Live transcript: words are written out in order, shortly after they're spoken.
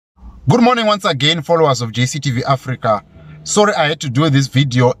Good morning once again, followers of JCTV Africa. Sorry I had to do this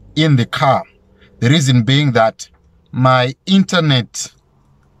video in the car. The reason being that my internet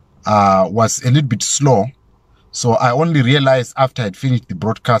was a little bit slow. So I only realized after I had finished the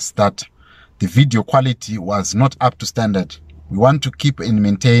broadcast that the video quality was not up to standard. We want to keep and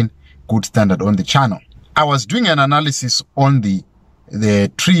maintain good standard on the channel. I was doing an analysis on the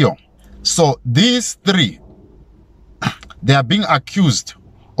trio. So these three, they are being accused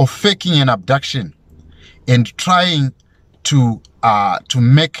of faking an abduction and trying to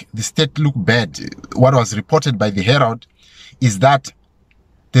make the state look bad. What was reported by the Herald is that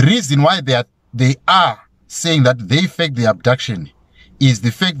the reason why they are saying that they faked the abduction is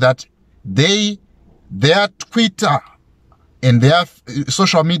the fact that their Twitter and their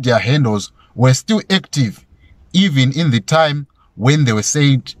social media handles were still active even in the time when they were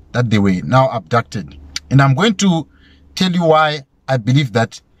saying that they were now abducted. And I'm going to tell you why I believe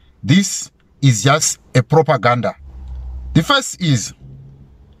that this is just a propaganda. The first is,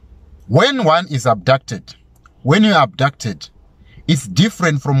 when one is abducted, when you're abducted, it's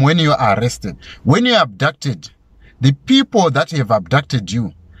different from when you are arrested. When you're abducted, the people that have abducted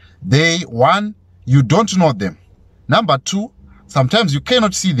you, you don't know them. Number two, sometimes you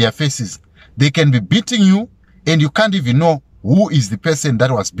cannot see their faces. They can be beating you and you can't even know who is the person that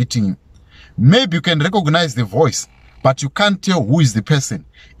was beating you. Maybe you can recognize the voice, but you can't tell who is the person.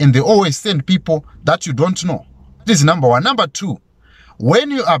 And they always send people that you don't know. This is number one. Number two,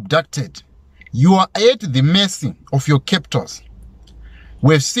 when you're abducted, you are at the mercy of your captors.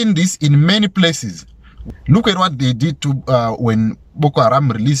 We've seen this in many places. Look at what they did to when Boko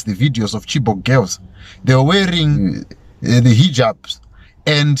Haram released the videos of Chibok girls. They were wearing the hijabs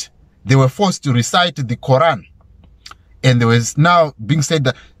and they were forced to recite the Quran. And there was now being said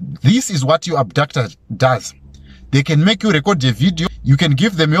that this is what your abductor does. They can make you record a video. You can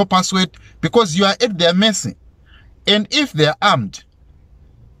give them your password because you are at their mercy. And if they're armed,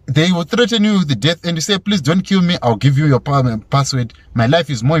 they will threaten you with death and you say, please don't kill me. I'll give you your password. My life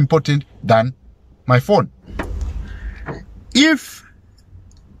is more important than my phone. If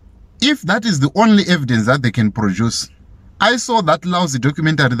that is the only evidence that they can produce, I saw that lousy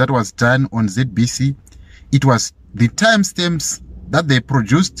documentary that was done on ZBC. It was the timestamps that they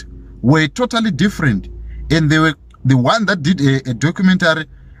produced were totally different. And they were the one that did a documentary.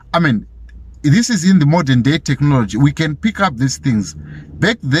 I mean, this is in the modern day technology. We can pick up these things.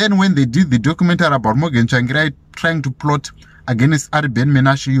 Back then when they did the documentary about Morgan Tsvangirai trying to plot against Ari Ben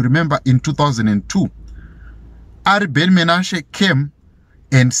Menashe, you remember in 2002, Ari Ben Menashe came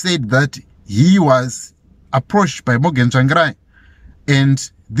and said that he was approached by Morgan Tsvangirai.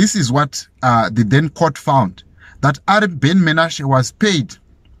 And this is what the then court found, that Ari Ben Menashe was paid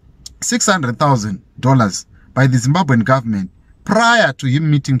 $600,000 by the Zimbabwean government prior to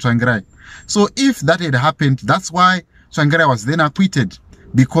him meeting Tsvangirai. So if that had happened, that's why Tsvangirai was then acquitted,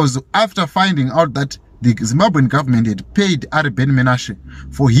 because after finding out that the Zimbabwean government had paid Ari Ben Menashe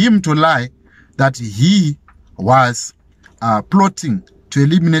for him to lie that he was plotting to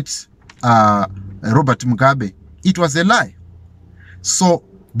eliminate Robert Mugabe, it was a lie. So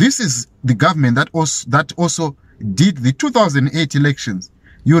this is the government that also did the 2008 elections.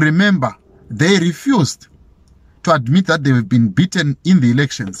 You remember, they refused to admit that they have been beaten in the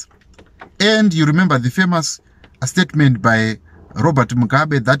elections. And you remember the famous statement by Robert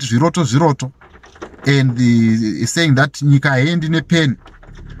Mugabe that Ziroto, and saying that Nika haendi nepen.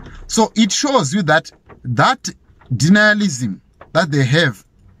 So it shows you that denialism that they have,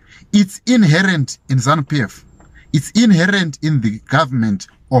 it's inherent in ZANU-PF. It's inherent in the government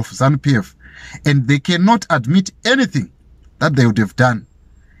of ZANU-PF. And they cannot admit anything that they would have done.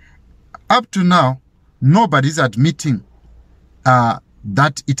 Up to now, nobody's admitting that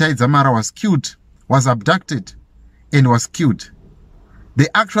Itai Dzamara was abducted and was killed. They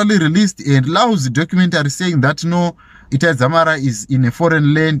actually released a lousy documentary saying that no, Itai Dzamara is in a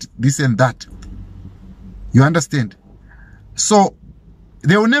foreign land, this and that. You understand? So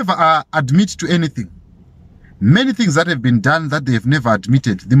they will never admit to anything. Many things that have been done that they have never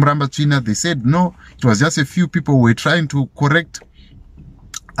admitted. The Muramba China, they said no, it was just a few people who were trying to correct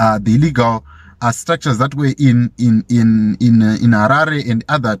the illegal structures that were in Harare and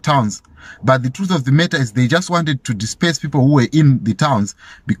other towns. But the truth of the matter is they just wanted to disperse people who were in the towns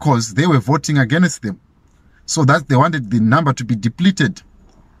because they were voting against them. So that they wanted the number to be depleted.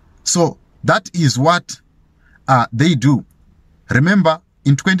 So that is what they do. Remember,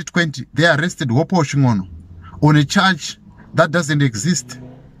 in 2020, they arrested Wopo Shingono on a charge that doesn't exist,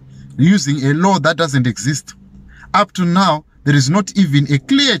 using a law that doesn't exist. Up to now, there is not even a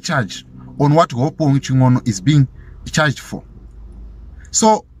clear charge on what Wopo Shingono is being charged for.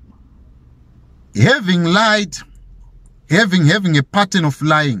 So having lied, having a pattern of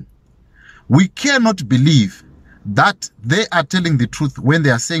lying, we cannot believe that they are telling the truth when they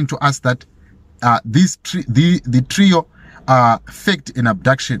are saying to us that the trio faked an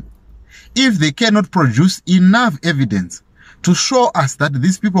abduction. If they cannot produce enough evidence to show us that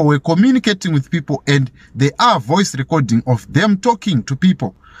these people were communicating with people and there are voice recording of them talking to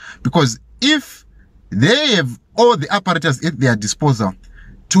people, because if they have all the apparatus at their disposal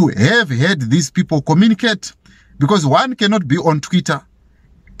to have heard these people communicate, because one cannot be on Twitter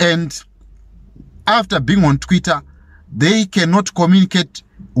and after being on Twitter, they cannot communicate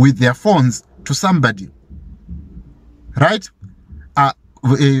with their phones to somebody, right?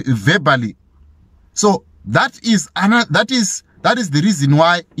 Verbally. So that is the reason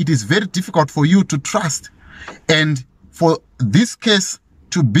why it is very difficult for you to trust, and for this case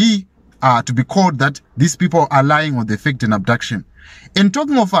to be called that these people are lying or they faked an abduction. And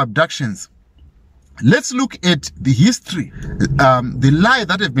talking of abductions, let's look at the history, the lie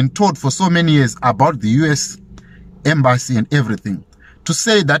that have been told for so many years about the US embassy and everything, to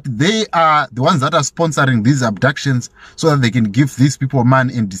say that they are the ones that are sponsoring these abductions so that they can give these people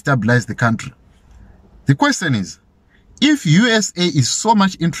money and destabilize the country. The question is, if USA is so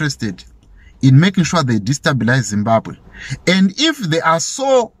much interested in making sure they destabilize Zimbabwe, and if they are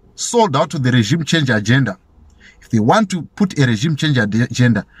so sold out to the regime change agenda, if they want to put a regime change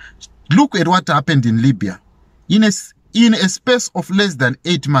agenda, look at what happened in Libya. In a space of less than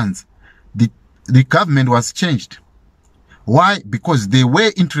 8 months, the government was changed. Why? Because they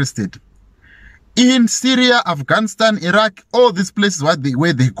were interested. In Syria, Afghanistan, Iraq, all these places where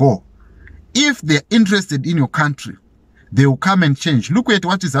they go, if they're interested in your country, they will come and change. Look at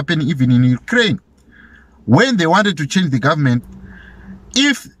what is happening even in Ukraine. When they wanted to change the government,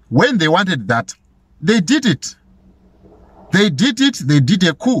 when they wanted that, they did it. They did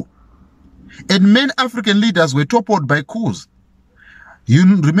a coup. And many African leaders were toppled by coups. You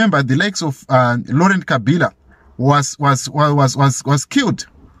remember the likes of Laurent Kabila was killed.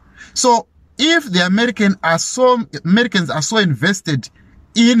 So if the Americans are so invested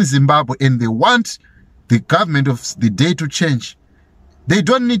in Zimbabwe and they want the government of the day to change, they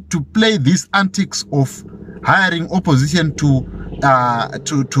don't need to play these antics of hiring opposition to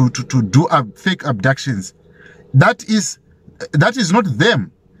do fake abductions. That is not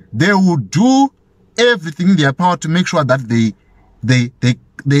them. They will do everything in their power to make sure that they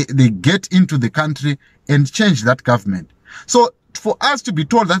get into the country and change that government. So for us to be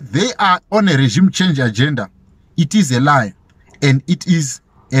told that they are on a regime change agenda, it is a lie, and it is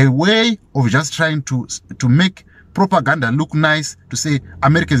a way of just trying to make propaganda look nice, to say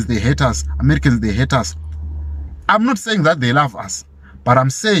Americans, they hate us, Americans, they hate us. I'm not saying that they love us, but I'm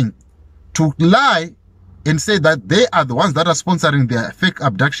saying to lie and say that they are the ones that are sponsoring their fake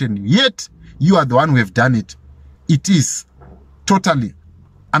abduction, yet you are the one who have done it. It is totally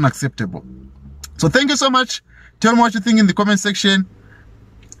unacceptable. So thank you so much. Tell me what you think in the comment section.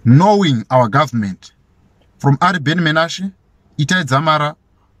 Knowing our government, from Ari Ben Menashe, Itai Dzamara,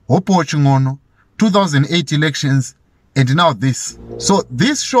 Hopo Chingono, 2008 elections, and now this. So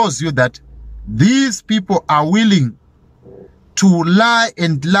this shows you that these people are willing to lie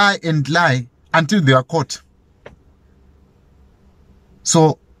and lie and lie until they are caught.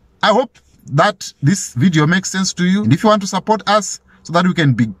 So I hope that this video makes sense to you. And if you want to support us so that we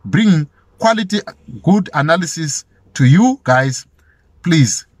can be bringing quality, good analysis to you guys,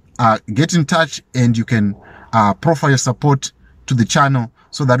 please get in touch, and you can profile your support to the channel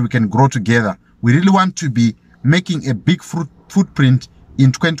so that we can grow together. We really want to be making a big footprint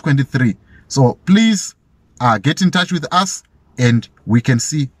in 2023. So please get in touch with us and we can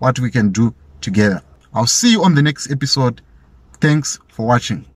see what we can do together. I'll see you on the next episode. Thanks for watching.